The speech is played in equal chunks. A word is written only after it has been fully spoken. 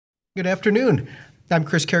Good afternoon. I'm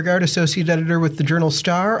Chris Kergard, Associate Editor with the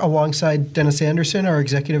Journal-Star, alongside Dennis Anderson, our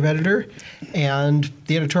Executive Editor. And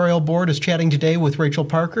the editorial board is chatting today with Rachel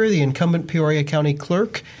Parker, the incumbent Peoria County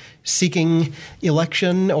Clerk, seeking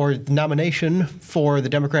election or nomination for the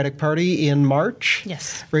Democratic Party in March.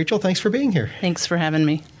 Yes. Rachel, thanks for being here. Thanks for having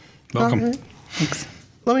me. Welcome. Thanks.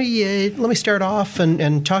 Let me start off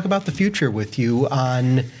and talk about the future with you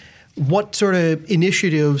on what sort of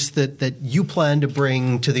initiatives that you plan to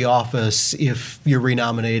bring to the office if you're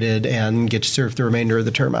renominated and get to serve the remainder of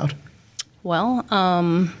the term out. Well,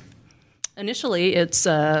 initially it's,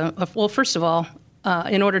 first of all,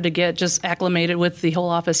 in order to get just acclimated with the whole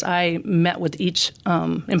office, I met with each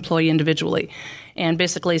employee individually and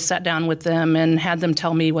basically sat down with them and had them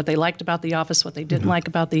tell me what they liked about the office, what they didn't like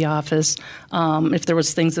about the office, if there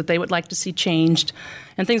was things that they would like to see changed,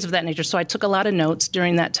 and things of that nature. So I took a lot of notes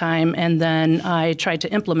during that time, and then I tried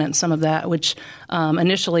to implement some of that, which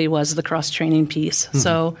initially was the cross-training piece. Mm-hmm.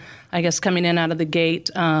 So I guess coming in out of the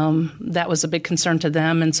gate, that was a big concern to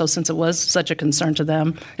them. And so since it was such a concern to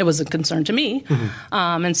them, it was a concern to me.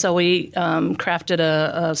 Mm-hmm. And so we crafted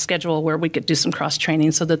a schedule where we could do some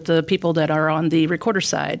cross-training so that the people that are on the recorder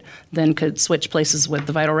side then could switch places with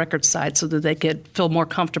the vital records side so that they could feel more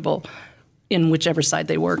comfortable in whichever side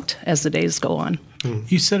they worked as the days go on.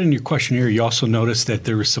 You said in your questionnaire you also noticed that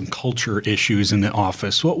there were some culture issues in the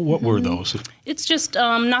office. What were those? It's just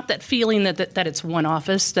not that feeling that it's one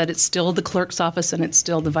office, that it's still the clerk's office and it's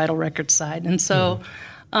still the vital records side. And so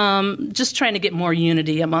just trying to get more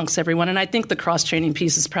unity amongst everyone. And I think the cross-training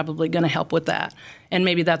piece is probably going to help with that. And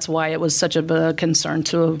maybe that's why it was such a concern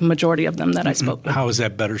to a majority of them that I spoke with. How has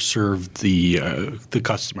that better served the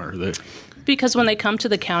customer? Because when they come to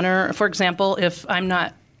the counter, for example, if I'm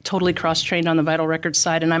not totally cross-trained on the vital records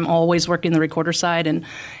side and I'm always working the recorder side and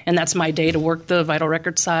that's my day to work the vital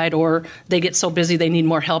records side, or they get so busy they need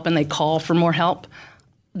more help and they call for more help,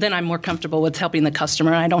 then I'm more comfortable with helping the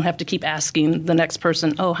customer. I don't have to keep asking the next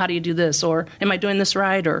person, oh, how do you do this? Or am I doing this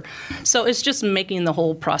right? Or so it's just making the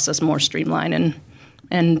whole process more streamlined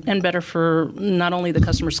and better for not only the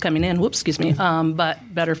customers coming in,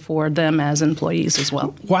 but better for them as employees as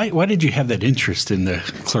well. Why did you have that interest in the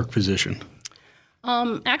clerk position?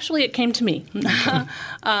 Actually, it came to me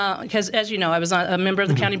because, as you know, I was a member of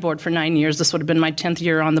the county board for 9 years. This would have been my 10th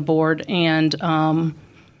year on the board, and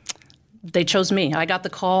they chose me. I got the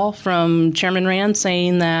call from Chairman Rand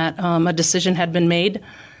saying that a decision had been made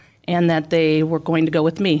and that they were going to go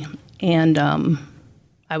with me. And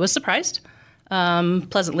I was surprised.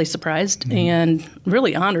 Pleasantly surprised and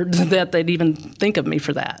really honored that they'd even think of me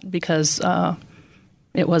for that because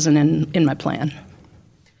it wasn't in my plan.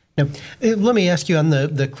 Now, let me ask you on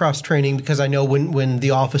the cross-training, because I know when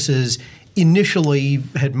the offices initially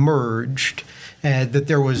had merged, that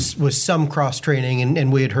there was some cross-training,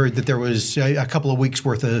 and we had heard that there was a couple of weeks'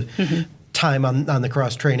 worth of time on the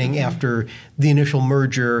cross-training after the initial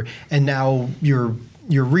merger, and now you're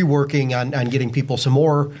reworking on getting people some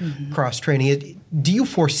more cross-training. Do you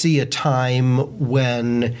foresee a time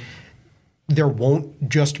when there won't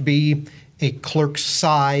just be a clerk's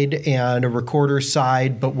side and a recorder's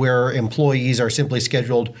side, but where employees are simply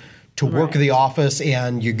scheduled to work the office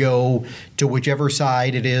and you go to whichever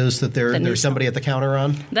side it is that there's somebody at the counter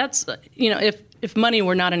on? That's, if money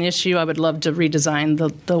were not an issue, I would love to redesign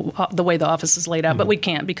the way the office is laid out, but we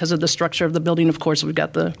can't because of the structure of the building. Of course, we've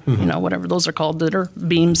got the, whatever those are called that are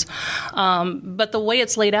beams. But the way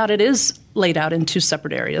it's laid out, it is laid out in two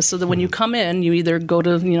separate areas so that when you come in, you either go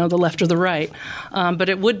to, the left or the right. But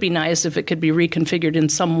it would be nice if it could be reconfigured in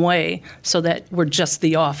some way so that we're just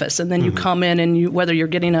the office. And then you come in and whether you're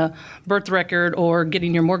getting a birth record or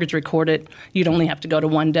getting your mortgage recorded, you'd only have to go to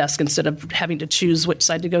one desk instead of having to choose which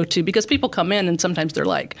side to go to, because people come in and sometimes they're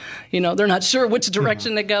like, they're not sure which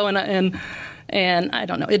direction to go. And I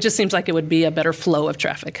don't know. It just seems like it would be a better flow of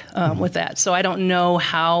traffic with that. So I don't know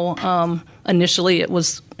how initially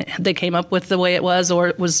they came up with the way it was, or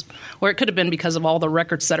it could have been because of all the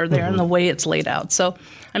records that are there and the way it's laid out. So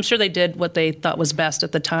I'm sure they did what they thought was best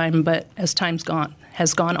at the time. But as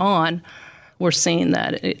has gone on, we're seeing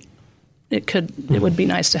that it would be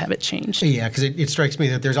nice to have it changed. Yeah, because it strikes me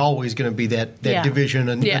that there's always going to be that division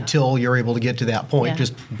until you're able to get to that point,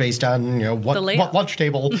 just based on what lunch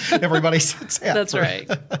table everybody sits at. That's right.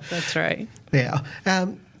 That's right. Yeah.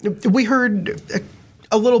 We heard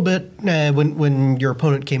a little bit when your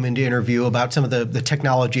opponent came in to interview about some of the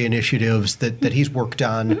technology initiatives that he's worked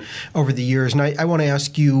on over the years. And I want to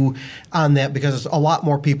ask you on that because a lot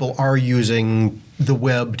more people are using the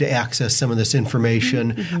web to access some of this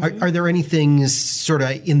information. Are there any things sort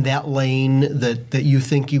of in that lane that you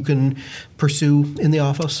think you can pursue in the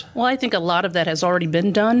office? Well, I think a lot of that has already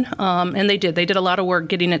been done, and they did a lot of work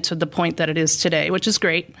getting it to the point that it is today, which is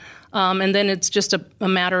great. And then it's just a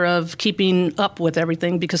matter of keeping up with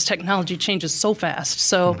everything because technology changes so fast.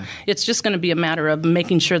 So it's just going to be a matter of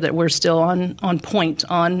making sure that we're still on point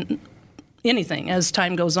on anything as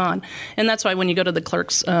time goes on. And that's why when you go to the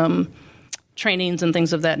clerks' trainings and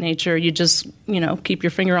things of that nature, you just, keep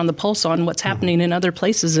your finger on the pulse on what's happening in other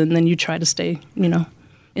places, and then you try to stay, in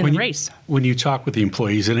the race. When you talk with the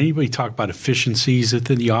employees, did anybody talk about efficiencies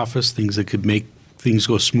within the office, things that could make things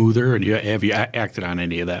go smoother, and have you acted on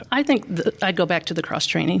any of that? I think I'd go back to the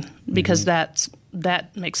cross-training because that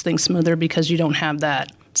makes things smoother because you don't have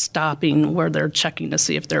that stopping where they're checking to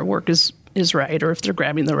see if their work is right or if they're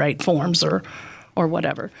grabbing the right forms or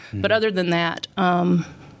whatever. But other than that,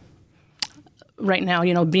 right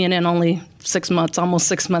now, being in only 6 months, almost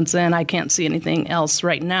 6 months in, I can't see anything else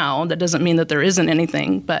right now. That doesn't mean that there isn't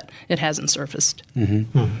anything, but it hasn't surfaced.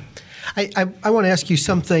 I want to ask you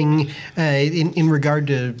something in regard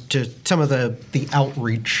to some of the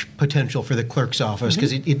outreach potential for the clerk's office,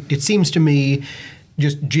 because it seems to me,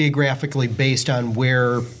 just geographically based on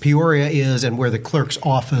where Peoria is and where the clerk's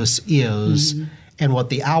office is and what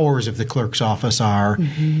the hours of the clerk's office are,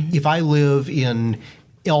 if I live in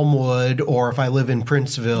Elmwood or if I live in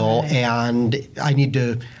Princeville and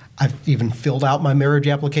I've even filled out my marriage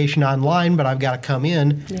application online, but I've got to come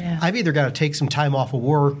in. Yeah. I've either got to take some time off of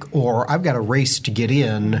work or I've got to race to get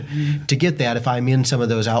in to get that if I'm in some of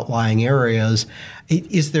those outlying areas.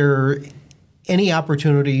 Is there any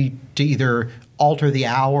opportunity to either alter the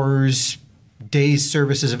hours, days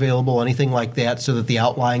services available, anything like that, so that the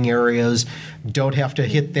outlying areas don't have to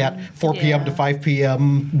hit that 4 p.m. to 5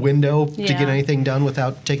 p.m. window to get anything done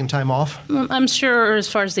without taking time off? I'm sure as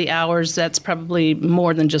far as the hours, that's probably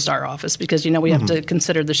more than just our office because, we have to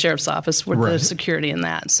consider the sheriff's office with the security and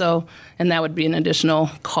that. So, and that would be an additional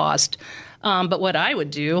cost. But what I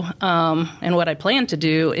would do and what I plan to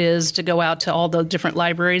do is to go out to all the different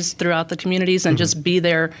libraries throughout the communities and just be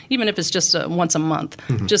there, even if it's just once a month,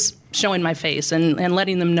 just showing my face and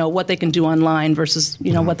letting them know what they can do online versus,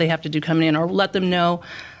 what they have to do coming in, or let them know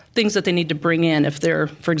things that they need to bring in if they're,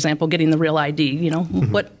 for example, getting the real ID,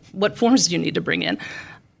 what forms do you need to bring in?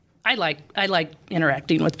 I like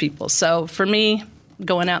interacting with people. So for me,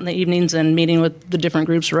 going out in the evenings and meeting with the different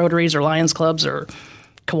groups, Rotaries or Lions Clubs or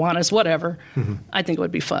Kiwanis, whatever, I think it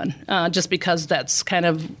would be fun, just because that's kind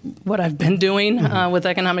of what I've been doing with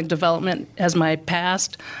economic development as my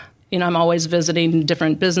past. I'm always visiting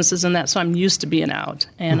different businesses and that, so I'm used to being out.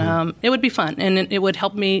 And it would be fun, and it would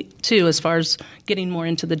help me, too, as far as getting more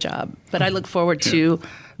into the job. But I look forward to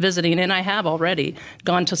visiting, and I have already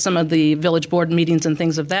gone to some of the village board meetings and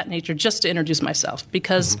things of that nature just to introduce myself,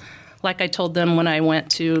 because like I told them when I went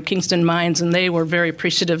to Kingston Mines, and they were very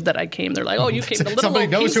appreciative that I came. They're like, "Oh, you came to little Somebody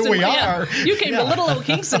old knows Kingston. who we are. You came to little old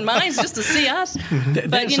Kingston Mines just to see us."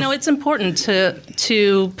 But it's important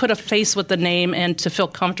to put a face with the name and to feel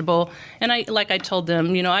comfortable. And I told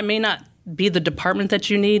them, I may not be the department that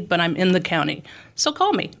you need, but I'm in the county. So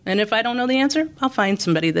call me. And if I don't know the answer, I'll find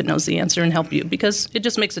somebody that knows the answer and help you, because it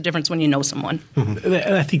just makes a difference when you know someone.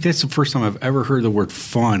 I think that's the first time I've ever heard the word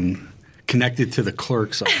fun connected to the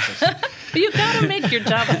clerk's office. You got to make your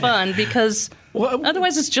job fun, because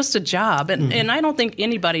otherwise it's just a job. And I don't think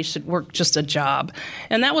anybody should work just a job.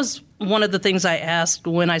 And that was one of the things I asked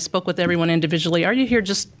when I spoke with everyone individually. Are you here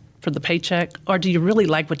just for the paycheck, or do you really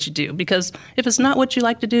like what you do? Because if it's not what you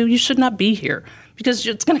like to do, you should not be here, because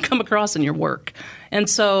it's going to come across in your work. And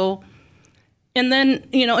so, and then,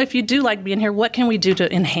 if you do like being here, what can we do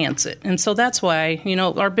to enhance it? And so that's why,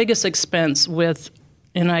 our biggest expense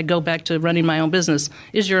and I go back to running my own business,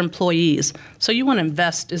 is your employees. So you want to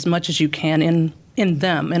invest as much as you can in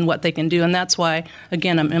them and what they can do. And that's why,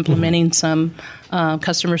 again, I'm implementing some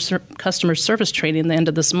customer service training at the end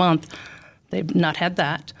of this month. They've not had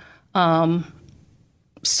that.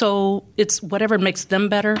 So it's whatever makes them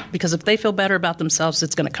better, because if they feel better about themselves,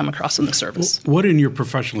 it's going to come across in the service. What in your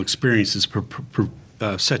professional experiences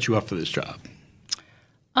set you up for this job?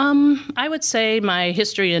 I would say my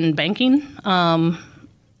history in banking.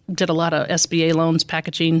 Did a lot of SBA loans,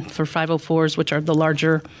 packaging for 504s, which are the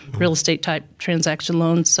larger real estate type transaction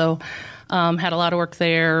loans. So had a lot of work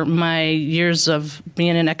there. My years of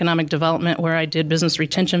being in economic development, where I did business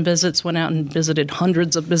retention visits, went out and visited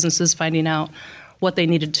hundreds of businesses, finding out what they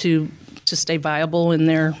needed to to stay viable in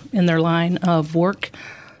their line of work,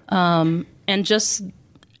 and just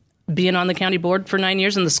being on the county board for 9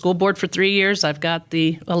 years and the school board for 3 years. I've got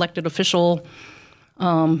the elected official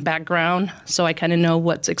background, so I kind of know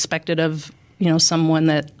what's expected of someone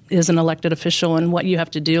that is an elected official and what you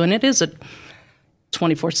have to do. And it is a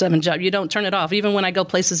 24/7 job. You don't turn it off. Even when I go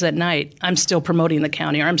places at night, I'm still promoting the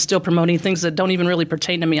county, or I'm still promoting things that don't even really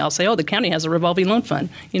pertain to me. I'll say, oh, the county has a revolving loan fund.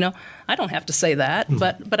 I don't have to say that,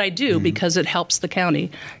 but I do because it helps the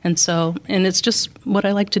county. And it's just what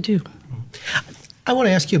I like to do. I want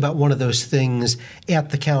to ask you about one of those things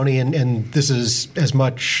at the county, and this is as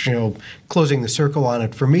much, closing the circle on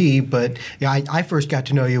it for me, but I first got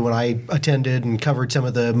to know you when I attended and covered some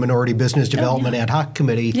of the Minority Business Development Ad Hoc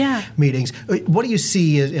Committee meetings. What do you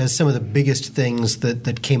see as some of the biggest things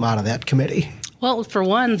that came out of that committee? Well, for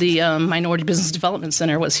one, the Minority Business Development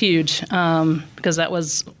Center was huge because that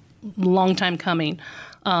was a long time coming,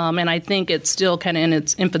 and I think it's still kind of in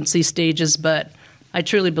its infancy stages, but I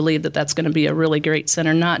truly believe that that's going to be a really great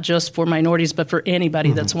center, not just for minorities, but for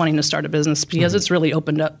anybody that's wanting to start a business, because it's really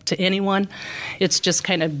opened up to anyone. It's just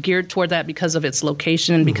kind of geared toward that because of its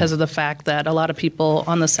location and because of the fact that a lot of people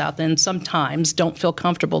on the South End sometimes don't feel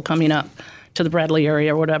comfortable coming up to the Bradley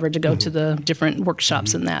area or whatever to go to the different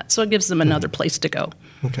workshops and that. So it gives them another place to go.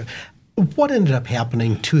 Okay. What ended up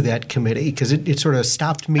happening to that committee? Because it sort of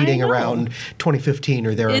stopped meeting around 2015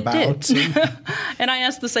 or thereabouts. It did. And I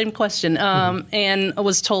asked the same question and I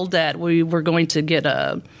was told that we were going to get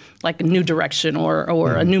a new direction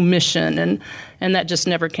or a new mission, and that just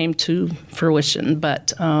never came to fruition.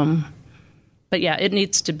 But yeah, it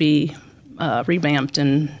needs to be revamped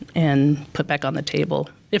and put back on the table,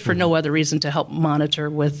 if for no other reason, to help monitor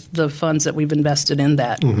with the funds that we've invested in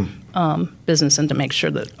that business, and to make sure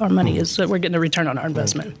that our money is, that we're getting a return on our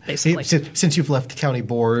investment, basically. Since you've left the county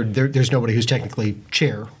board, there's nobody who's technically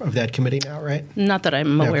chair of that committee now, right? Not that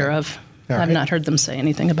I'm aware of. I've not heard them say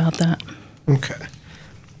anything about that. Okay.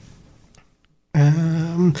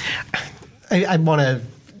 I want to,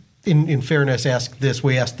 in fairness, ask this.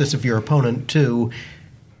 We asked this of your opponent, too.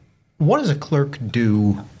 What does a clerk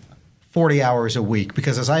do 40 hours a week?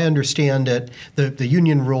 Because as I understand it, the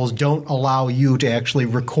union rules don't allow you to actually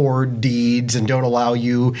record deeds and don't allow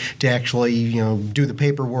you to actually, do the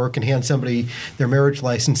paperwork and hand somebody their marriage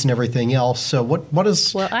license and everything else. So what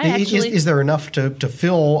is, is there enough to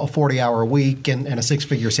fill a 40-hour week and a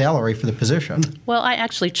six-figure salary for the position? Well, I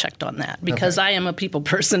actually checked on that because I am a people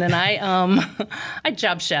person, and I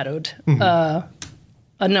job shadowed a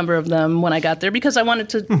number of them when I got there because I wanted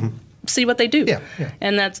to see what they do. Yeah.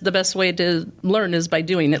 And that's the best way to learn, is by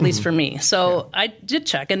doing, at least for me. So I did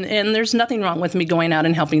check, and there's nothing wrong with me going out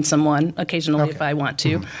and helping someone occasionally if I want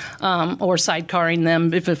to, or sidecarring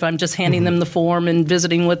them if I'm just handing them the form and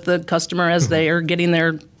visiting with the customer as they are getting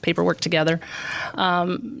their paperwork together.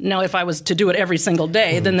 Now, if I was to do it every single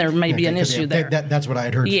day, then there may be an issue there. That's what I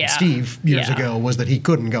had heard from Steve years ago, was that he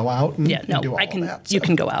couldn't go out and do all that. So. You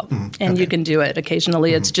can go out, and you can do it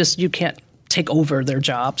occasionally. It's just you can't take over their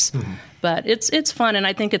jobs. But it's fun, and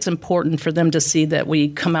I think it's important for them to see that we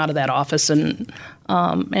come out of that office and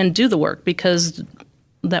do the work, because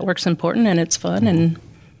that work's important and it's fun, and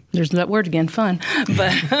there's that word again, fun.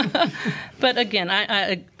 But again,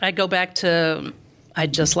 I go back to, I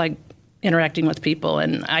just like interacting with people,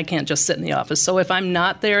 and I can't just sit in the office. So if I'm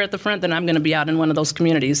not there at the front, then I'm going to be out in one of those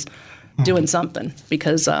communities doing something,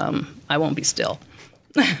 because I won't be still.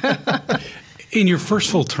 In your first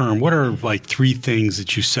full term, what are three things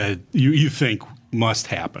that you said you think must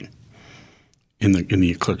happen in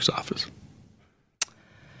the clerk's office?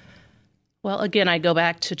 Well, again, I go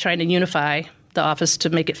back to trying to unify the office to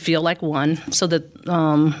make it feel like one, so that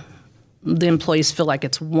the employees feel like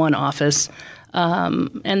it's one office.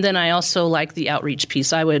 And then I also like the outreach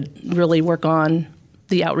piece. I would really work on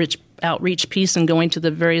the outreach piece and going to the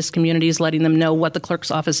various communities, letting them know what the clerk's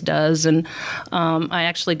office does. And I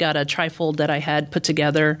actually got a trifold that I had put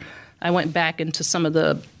together. I went back into some of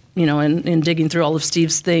the, in digging through all of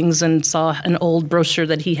Steve's things, and saw an old brochure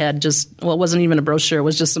that he had it wasn't even a brochure, it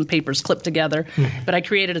was just some papers clipped together. But I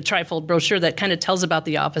created a trifold brochure that kind of tells about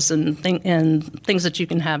the office and things that you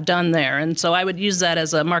can have done there. And so I would use that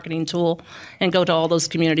as a marketing tool and go to all those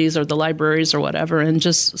communities or the libraries or whatever and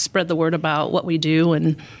just spread the word about what we do,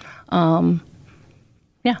 and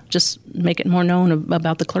just make it more known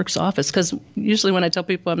about the clerk's office. Because usually when I tell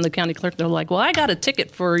people I'm the county clerk, they're like, well, I got a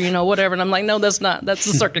ticket for, whatever. And I'm like, no, that's the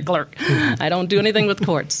circuit clerk. I don't do anything with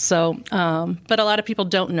courts. So, but a lot of people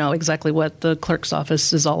don't know exactly what the clerk's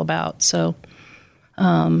office is all about. So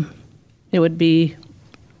it would be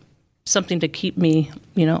something to keep me,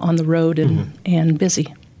 on the road and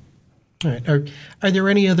busy. All right. Are there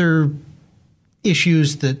any other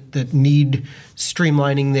issues that need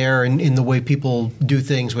streamlining there in the way people do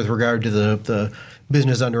things with regard to the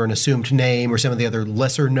business under an assumed name or some of the other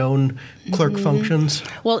lesser-known clerk functions?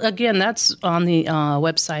 Well, again, that's on the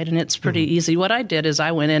website, and it's pretty easy. What I did is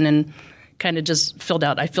I went in and kind of just filled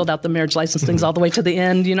out the marriage license things all the way to the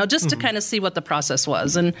end, just to kind of see what the process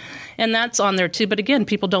was. And that's on there, too. But, again,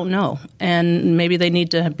 people don't know, and maybe they need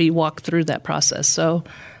to be walked through that process. So,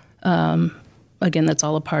 again, that's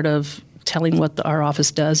all a part of telling what our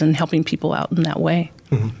office does and helping people out in that way.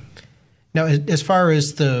 Mm-hmm. Now, as far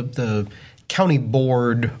as the county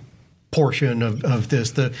board portion of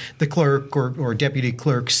this, the clerk or deputy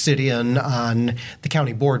clerks sit in on the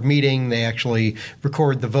county board meeting. They actually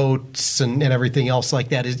record the votes and everything else like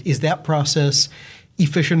that. Is that process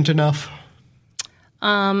efficient enough?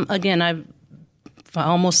 Again, I've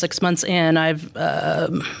almost 6 months in. I've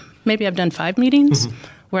done 5 meetings.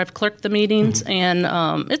 Where I've clerked the meetings, and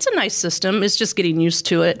it's a nice system. It's just getting used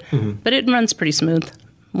to it, but it runs pretty smooth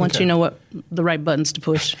once you know what the right buttons to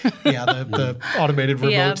push. Yeah, the automated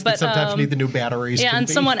remotes that sometimes need the new batteries. Yeah, and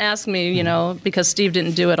someone asked me, because Steve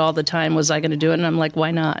didn't do it all the time, was I going to do it? And I'm like,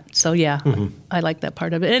 why not? So, yeah, I like that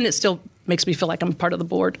part of it. And it still makes me feel like I'm part of the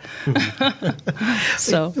board.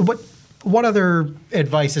 So What other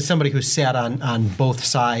advice, as somebody who's sat on both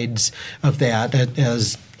sides of that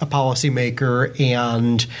as a policymaker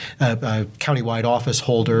and a countywide office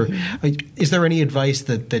holder, is there any advice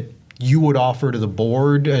that you would offer to the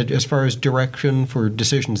board as far as direction for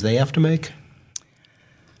decisions they have to make?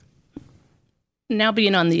 Now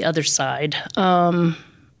being on the other side,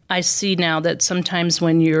 I see now that sometimes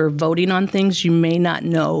when you're voting on things, you may not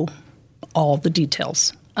know all the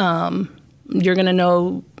details. You're going to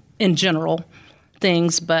know in general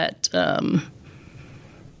things, but and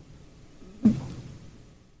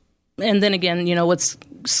then again, what's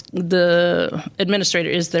the administrator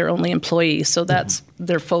is their only employee, so that's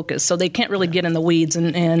their focus. So they can't really get in the weeds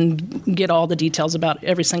and get all the details about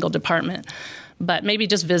every single department. But maybe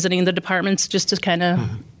just visiting the departments just to kind of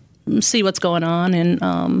see what's going on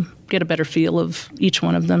and get a better feel of each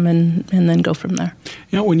one of them and then go from there.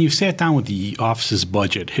 When you've sat down with the office's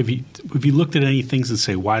budget, have you looked at any things and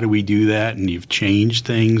say, why do we do that? And you've changed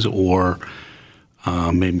things, or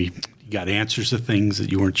maybe you got answers to things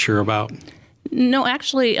that you weren't sure about? No,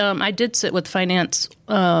 actually, I did sit with finance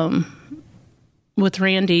with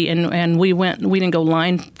Randy, and we didn't go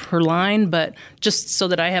line per line, but just so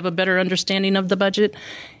that I have a better understanding of the budget.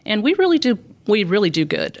 And we really do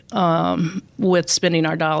good with spending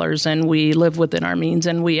our dollars, and we live within our means,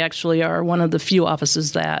 and we actually are one of the few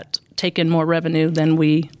offices that take in more revenue than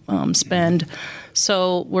we spend.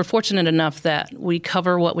 So we're fortunate enough that we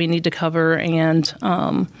cover what we need to cover, and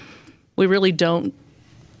we really don't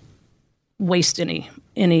waste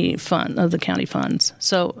any fund of the county funds.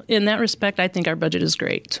 So in that respect, I think our budget is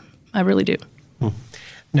great. I really do.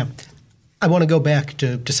 Now, I want to go back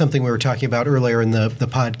to something we were talking about earlier in the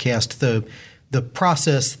podcast. The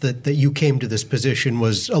process that you came to this position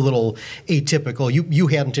was a little atypical. You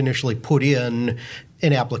hadn't initially put in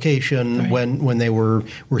an application when they were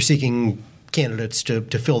seeking candidates to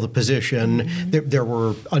fill the position. There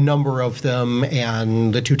were a number of them,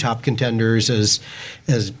 and the two top contenders, as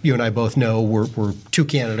you and I both know, were two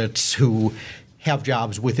candidates who have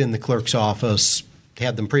jobs within the clerk's office,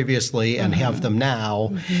 had them previously and have them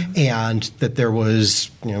now, and that there was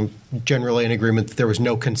generally an agreement that there was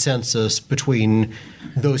no consensus between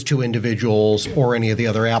those two individuals or any of the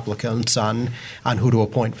other applicants on who to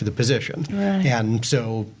appoint for the position. Right. And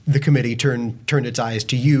so the committee turned its eyes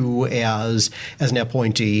to you as an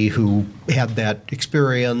appointee who had that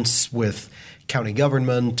experience with county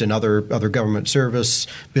government and other government service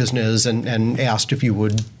business, and asked if you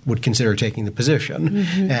would consider taking the position.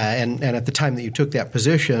 And at the time that you took that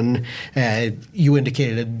position, you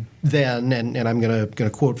indicated then, and I'm going to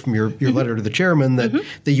quote from your letter to the chairman, that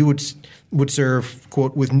you would serve,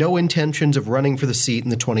 quote, with no intentions of running for the seat in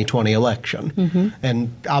the 2020 election.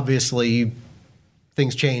 And obviously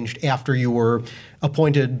things changed after you were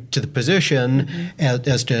appointed to the position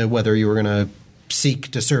as to whether you were going to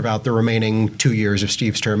seek to serve out the remaining 2 years of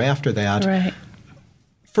Steve's term after that. Right.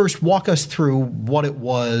 First, walk us through what it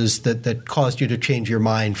was that caused you to change your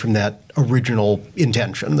mind from that original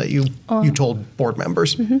intention that you told board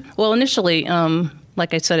members. Well, initially,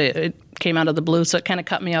 like I said, it came out of the blue, so it kind of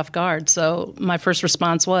caught me off guard. So my first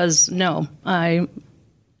response was no. I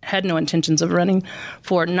had no intentions of running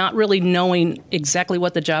for it, not really knowing exactly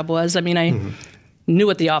what the job was. I mean, I knew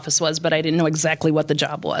what the office was, but I didn't know exactly what the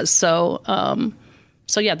job was. So,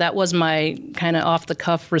 yeah, that was my kind of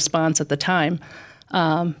off-the-cuff response at the time.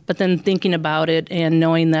 But then thinking about it and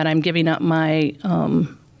knowing that I'm giving up my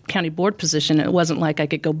county board position, it wasn't like I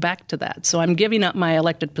could go back to that. So I'm giving up my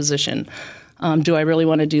elected position. Do I really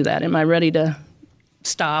want to do that? Am I ready to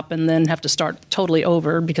stop and then have to start totally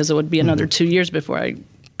over, because it would be another 2 years before I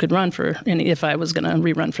could run for any, if I was going to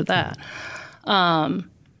rerun for that.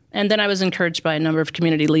 And then I was encouraged by a number of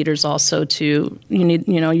community leaders also to,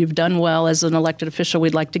 you've done well as an elected official.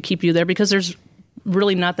 We'd like to keep you there, because there's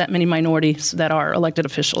really not that many minorities that are elected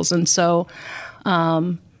officials. And so,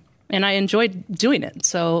 and I enjoyed doing it.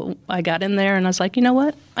 So I got in there and I was like, you know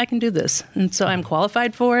what? I can do this. And so I'm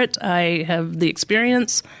qualified for it. I have the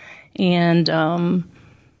experience. And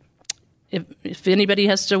if anybody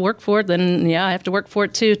has to work for it, then yeah, I have to work for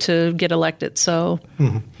it too to get elected. So,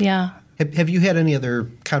 yeah. Have you had any other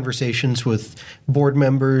conversations with board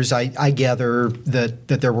members? I gather that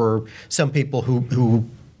there were some people who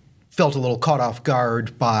felt a little caught off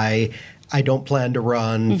guard by "I don't plan to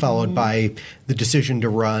run," followed by the decision to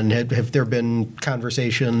run. Have there been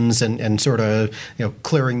conversations and sort of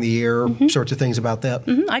clearing the air sorts of things about that?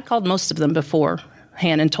 I called most of them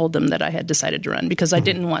beforehand and told them that I had decided to run, because I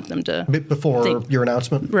didn't want them to before your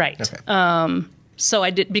announcement, right? Okay. So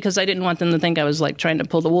I did, because I didn't want them to think I was like trying to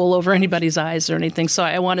pull the wool over anybody's eyes or anything. So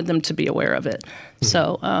I wanted them to be aware of it.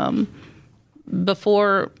 So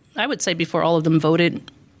before all of them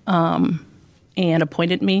voted and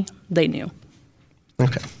appointed me, they knew.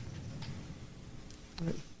 Okay.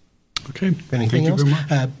 Okay. Anything else? Very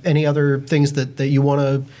much. Any other things that you want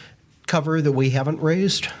to cover that we haven't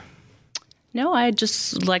raised? No, I'd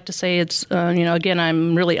just like to say it's, again,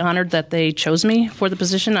 I'm really honored that they chose me for the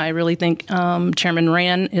position. I really think Chairman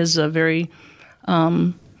Rand is a very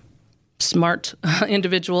smart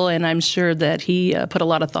individual, and I'm sure that he put a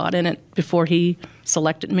lot of thought in it before he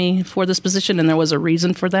selected me for this position, and there was a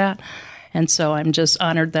reason for that. And so I'm just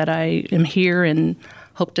honored that I am here and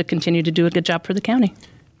hope to continue to do a good job for the county.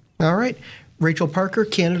 All right. Rachel Parker,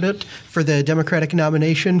 candidate for the Democratic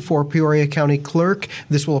nomination for Peoria County Clerk.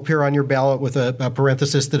 This will appear on your ballot with a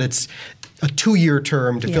parenthesis that it's a 2-year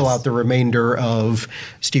term to fill out the remainder of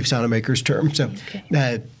Steve Sonamaker's term. So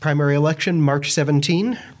primary election, March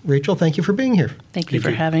 17. Rachel, thank you for being here. Thank you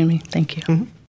for having me. Thank you.